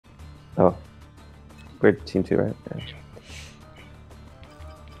Oh. We're team 2, right? Yeah.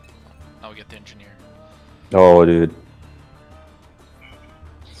 Now we get the engineer. Oh, dude.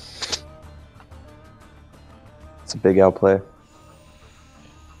 It's a big outplay.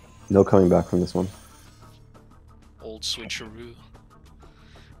 No coming back from this one. Old switcheroo.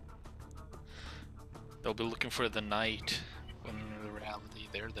 They'll be looking for the knight, when in reality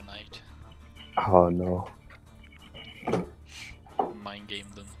they're the knight. Oh, no. Mind game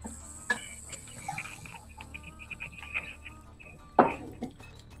them.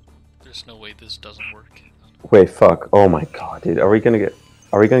 There's no way this doesn't work. Wait, fuck. Oh my god, dude. Are we gonna get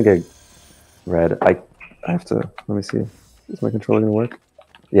red? I have to, let me see. Is my controller gonna work?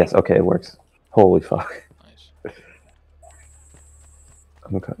 Yes, okay, it works. Holy fuck. Nice.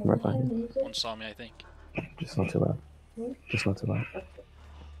 I'm right behind you. One saw me, I think. Just not too loud. Just not too loud.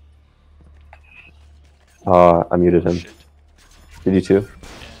 I muted him. Shit. Did you too?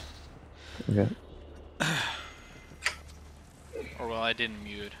 Yeah. Okay. Or well, I didn't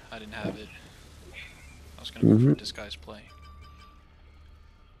mute. I didn't have it. I was gonna go for disguise play.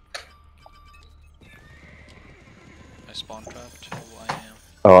 I spawn trapped. Oh, I am.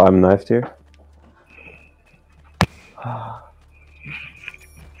 Oh, I'm knifed here.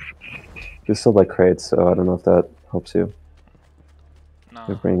 There's still like crates, so I don't know if that helps you. No.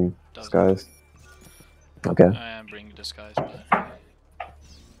 You bring disguise. Okay. I am bringing disguise, but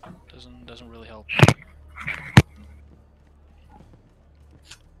doesn't really help.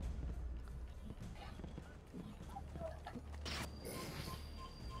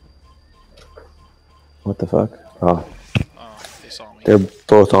 What the fuck? Oh. Oh, they saw me. They're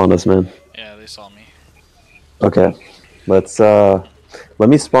both on us, man. Yeah, they saw me. Okay. Let's let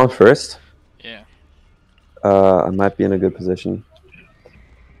me spawn first. Yeah. I might be in a good position.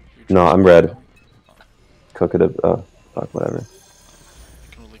 No, I'm red. Cook it up. Oh, fuck, whatever.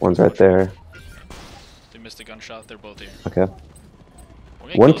 One's right there. They missed a gunshot. They're both here. Okay.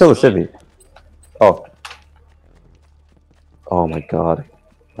 One kill a civvy. Oh. Oh my god.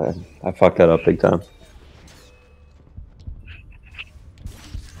 I fucked that up big time.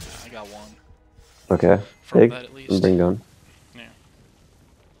 I got one. Okay. From Big. that at least. Bring gun. Yeah.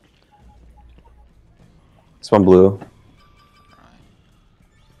 This one blue.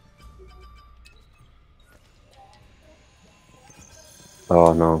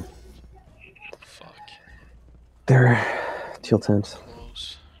 Oh no. Fuck. They're teal tent.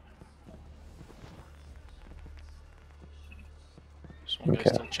 Close. This one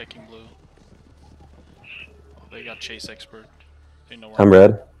guy's still checking blue. Oh, they got chase expert. They know where I'm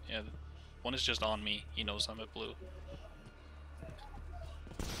red. Yeah. One is just on me. He knows I'm at blue.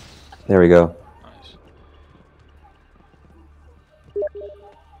 There we go. Nice.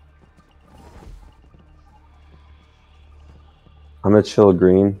 I'm at chill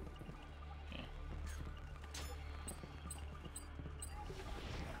green.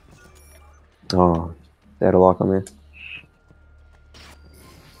 Oh, they had a lock on me.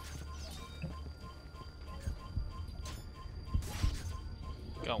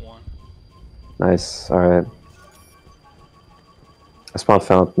 Got one. Nice. All right. I spawned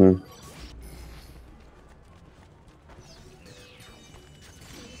fountain.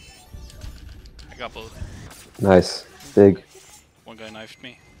 I got both. Nice. Big. One guy knifed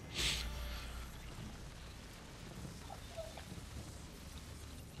me.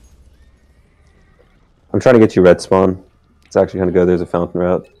 I'm trying to get you red spawn. It's actually kind of good. There's a fountain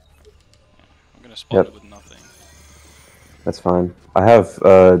route. I'm gonna spawn it with nothing. That's fine. I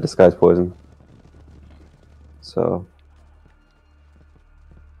have disguise poison. So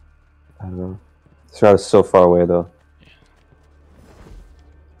I don't know. This route is so far away though. Yeah.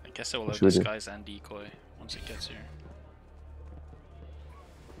 I guess I will have disguise and decoy once it gets here.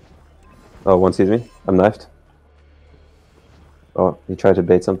 Oh, one sees me. I'm knifed. Oh, he tried to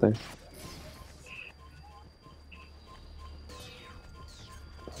bait something.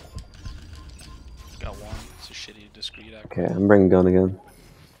 Got one. It's a shitty discreet act. Okay, I'm bringing gun again.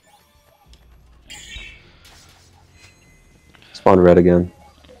 Spawn red again.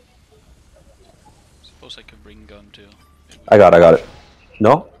 Suppose I could bring gun too. I got it.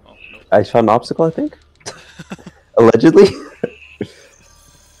 No? Oh, no. I shot an obstacle, I think? Allegedly?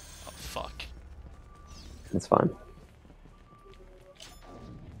 Oh, fuck. It's fine.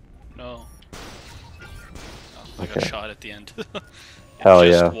 No. Oh, I got shot at the end. Hell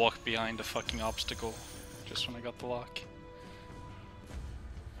yeah. Just walked behind the fucking obstacle. Just when I got the lock.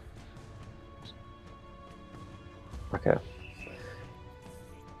 Okay.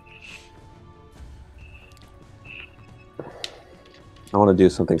 I want to do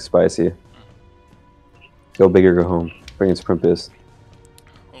something spicy. Go big or go home. Bring in sprint boost.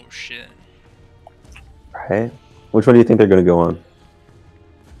 Oh, Oh shit. Right? Which one do you think they're gonna go on?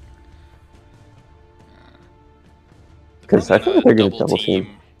 Because I feel like they're gonna double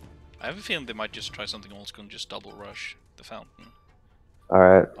team. I have a feeling they might just try something old school and just double rush the fountain.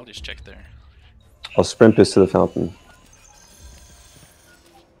 Alright. I'll just check there. I'll sprint this to the fountain.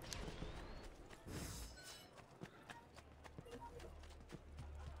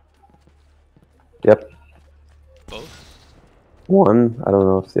 Yep. Both? One. I don't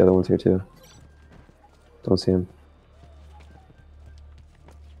know if the other one's here too. Don't see him.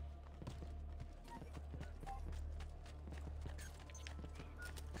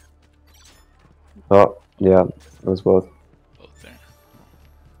 Oh, yeah. It was both. Both there.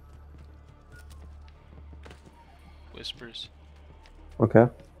 Whispers. Okay.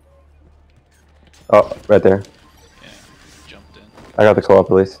 Oh, right there. Yeah, jumped in. I got the co-op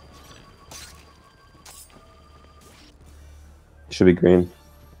at least. Should be green.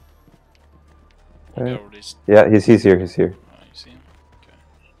 Right. Yeah, he's here. He's here. Oh, you see him? Okay.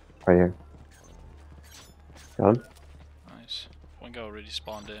 Right here. Got him. Nice. One guy already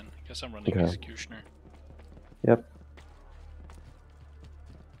spawned in. Guess I'm running Executioner. Yep.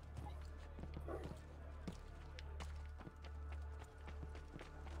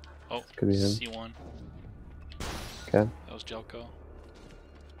 Oh, could be him. C1. Okay. That was Jelko.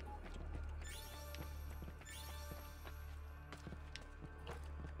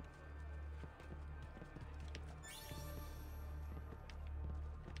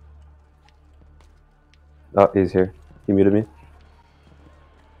 Oh, he's here. He muted me.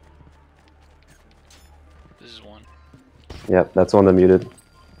 This is one. Yep, that's the one that muted.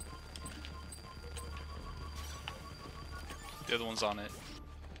 The other one's on it.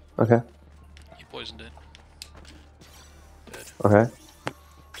 Okay. He poisoned it. Dead. Okay.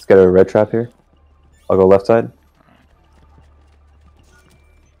 Let's get a red trap here. I'll go left side.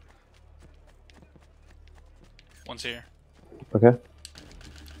 One's here. Okay.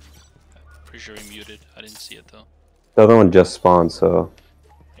 Pretty sure he muted. I didn't see it though. The other one just spawned, so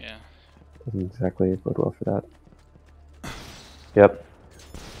Yeah. doesn't exactly bode well for that. Yep.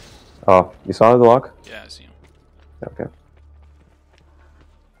 Oh, you saw the lock? Yeah, I see him. Okay.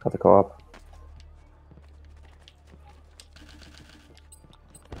 Got the co-op.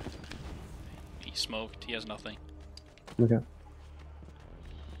 He smoked. He has nothing. Okay.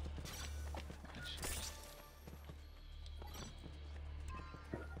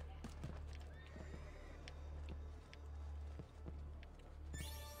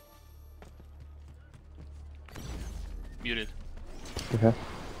 Muted. Okay.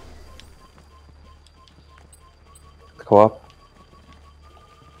 Co-op.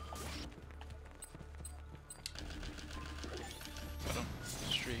 Got him.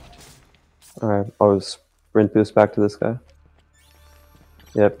 Streaked. Alright, I'll just sprint boost back to this guy.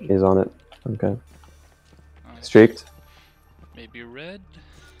 Yep, he's on it. Okay. Nice. Streaked. Maybe red?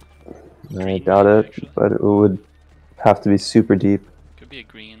 I Green, doubt it, actually. but it would have to be super deep. Could be a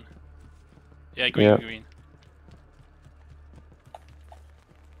green. Yeah, green, Yep. green.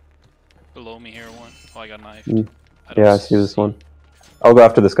 Below me here, one. Oh, I got knifed. Yeah, I see this one. I'll go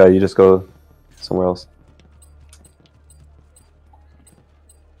after this guy, you just go somewhere else.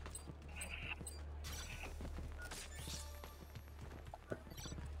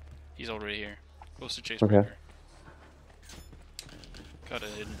 He's already here. Goes to chase Okay. breaker. Got a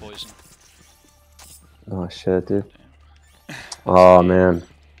hidden poison. Oh shit, dude. Damn. Oh man.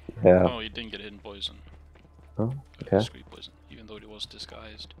 Yeah. Oh, he didn't get hidden poison. Oh, Got okay. discreet poison, even though it was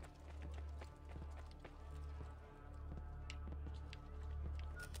disguised.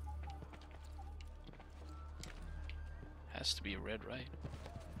 Has to be a red, right?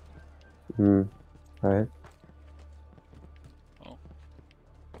 Alright. Oh.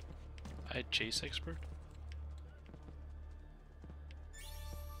 I had chase expert.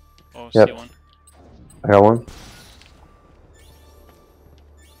 Oh, Yep. C1. I got one.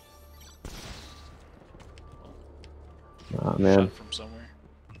 Oh man. Shot from somewhere.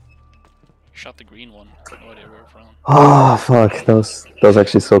 Shot the green one. No idea where from. Oh fuck, that was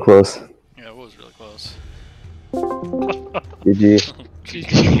actually so close. Yeah, it was really close. GG.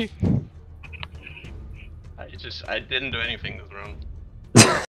 GG. I didn't do anything this round.